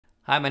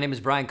Hi, my name is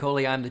Brian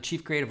Coley. I'm the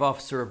Chief Creative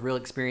Officer of Real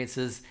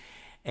Experiences,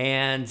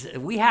 and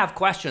we have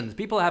questions.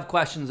 People have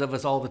questions of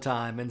us all the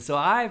time, and so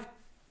I've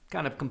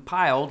kind of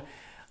compiled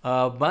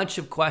a bunch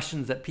of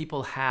questions that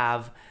people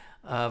have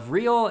of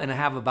Real and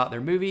have about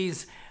their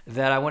movies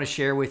that I want to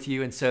share with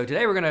you. And so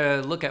today we're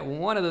going to look at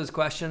one of those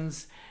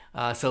questions,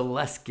 so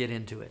let's get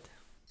into it.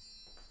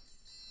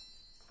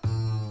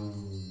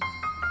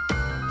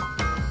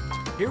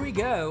 Here we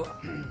go.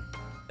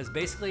 Because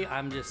basically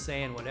I'm just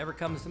saying whatever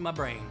comes to my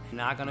brain.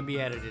 Not going to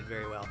be edited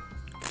very well.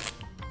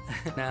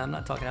 No, I'm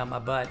not talking out my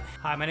butt.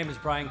 Hi, my name is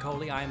Brian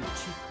Coley. I am the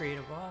Chief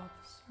Creative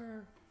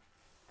Officer.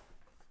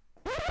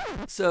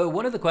 So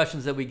one of the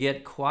questions that we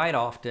get quite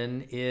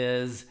often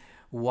is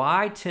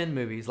why 10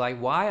 movies? Like,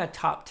 why a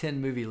top 10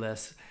 movie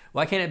list?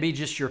 Why can't it be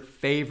just your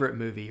favorite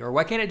movie? Or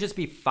why can't it just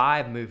be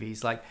 5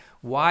 movies? Like,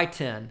 why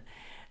 10?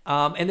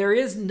 And there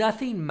is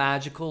nothing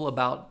magical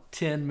about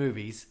 10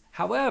 movies.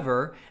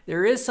 However,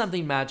 there is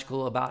something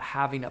magical about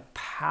having a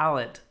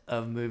palette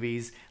of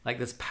movies, like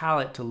this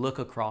palette to look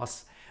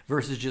across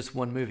versus just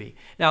one movie.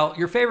 Now,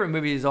 your favorite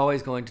movie is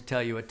always going to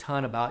tell you a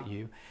ton about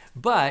you,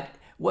 but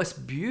what's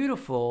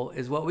beautiful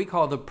is what we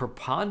call the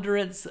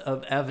preponderance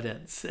of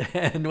evidence.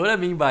 And what I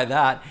mean by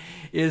that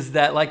is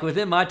that, like,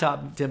 within my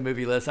top 10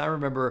 movie list, I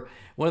remember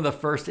one of the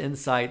first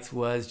insights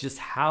was just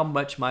how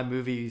much my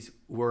movies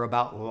were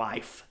about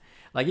life.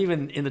 Like,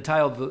 even in the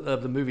title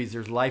of the movies,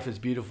 there's "Life is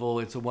Beautiful,"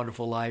 "It's a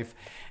Wonderful Life,"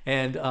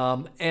 and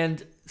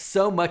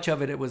so much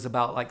of it was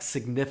about like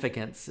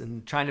significance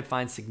and trying to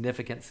find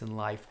significance in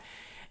life.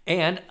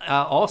 And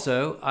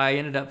also, I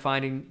ended up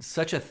finding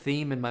such a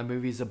theme in my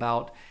movies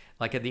about,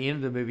 like, at the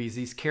end of the movies,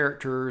 these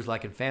characters,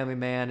 like in Family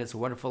Man, "It's a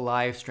Wonderful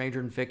Life," Stranger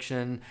in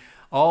Fiction,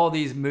 all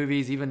these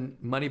movies, even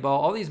Moneyball,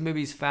 all these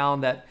movies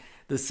found that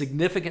the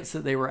significance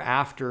that they were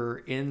after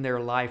in their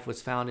life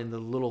was found in the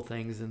little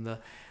things, in the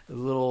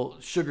little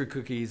sugar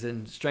cookies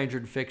and Stranger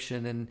in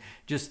Fiction, and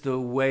just the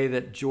way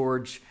that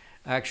George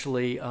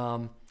actually,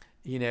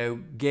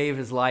 gave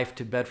his life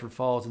to Bedford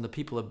Falls and the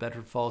people of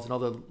Bedford Falls and all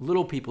the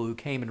little people who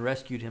came and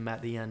rescued him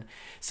at the end.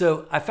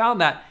 So I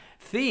found that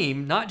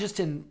theme not just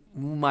in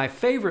my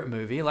favorite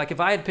movie. Like,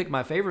 if I had picked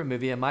my favorite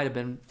movie, it might have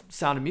been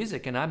Sound of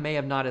Music, and I may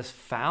have not as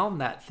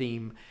found that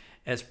theme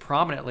as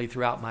prominently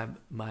throughout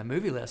my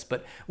movie list.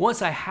 But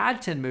once I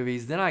had 10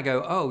 movies, then I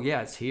go, oh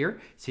yeah, it's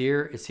here, it's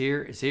here, it's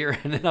here, it's here.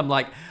 And then I'm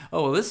like,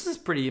 oh, well, this is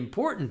pretty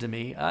important to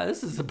me.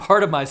 This is a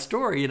part of my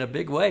story in a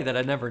big way that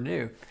I never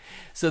knew.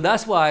 So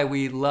that's why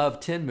we love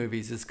 10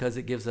 movies, is because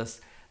it gives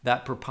us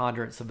that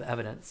preponderance of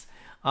evidence.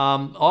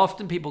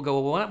 Often people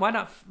go, well, why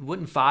not?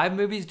 Wouldn't 5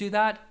 movies do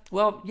that?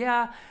 Well,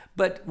 yeah,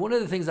 but one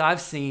of the things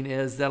I've seen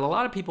is that a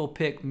lot of people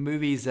pick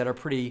movies that are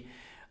pretty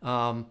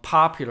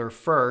popular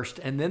first,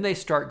 and then they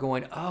start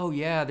going, oh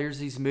yeah, there's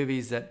these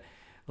movies that,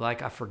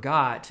 like, I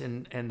forgot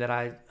and that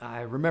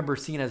I remember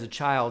seeing as a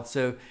child.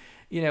 So,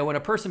 when a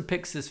person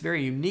picks this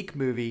very unique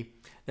movie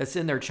that's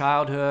in their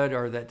childhood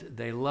or that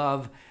they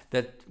love,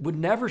 that would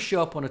never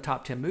show up on a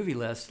top 10 movie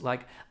list,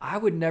 like, I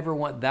would never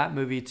want that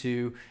movie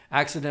to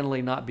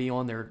accidentally not be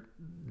on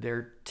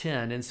their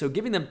 10. And so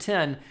giving them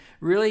 10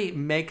 really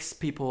makes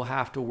people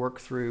have to work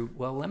through,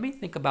 well, let me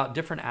think about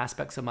different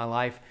aspects of my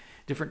life,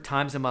 different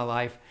times in my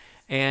life.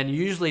 And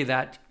usually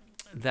that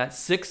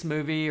 6th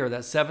movie or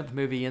that 7th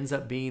movie ends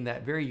up being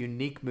that very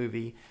unique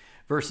movie,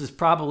 versus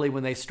probably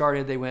when they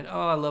started, they went,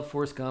 oh, I love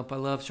Forrest Gump, I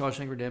love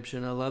Shawshank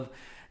Redemption, I love,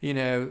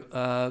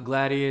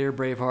 Gladiator,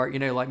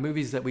 Braveheart, like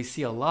movies that we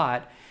see a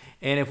lot.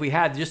 And if we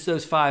had just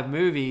those 5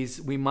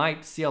 movies, we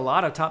might see a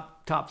lot of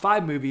top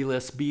 5 movie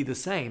lists be the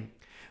same.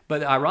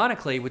 But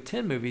ironically, with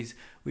 10 movies,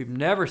 we've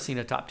never seen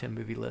a top 10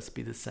 movie list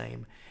be the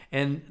same.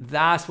 And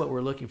that's what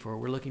we're looking for.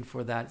 We're looking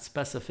for that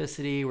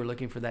specificity. We're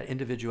looking for that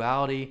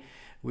individuality.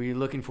 We're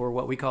looking for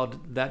what we call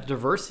that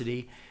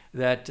diversity,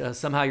 that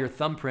somehow your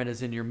thumbprint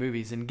is in your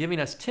movies. And giving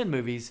us 10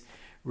 movies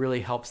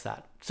really helps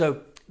that.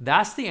 So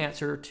that's the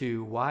answer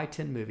to why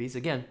 10 movies.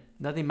 Again,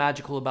 nothing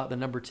magical about the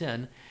number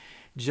 10,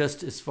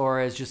 just as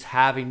far as just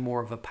having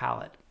more of a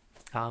palette.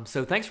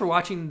 So thanks for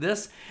watching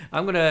this.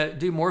 I'm going to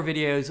do more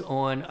videos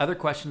on other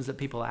questions that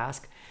people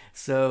ask.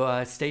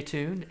 So stay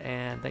tuned,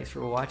 and thanks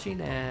for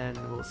watching, and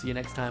we'll see you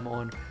next time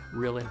on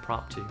Real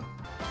Impromptu.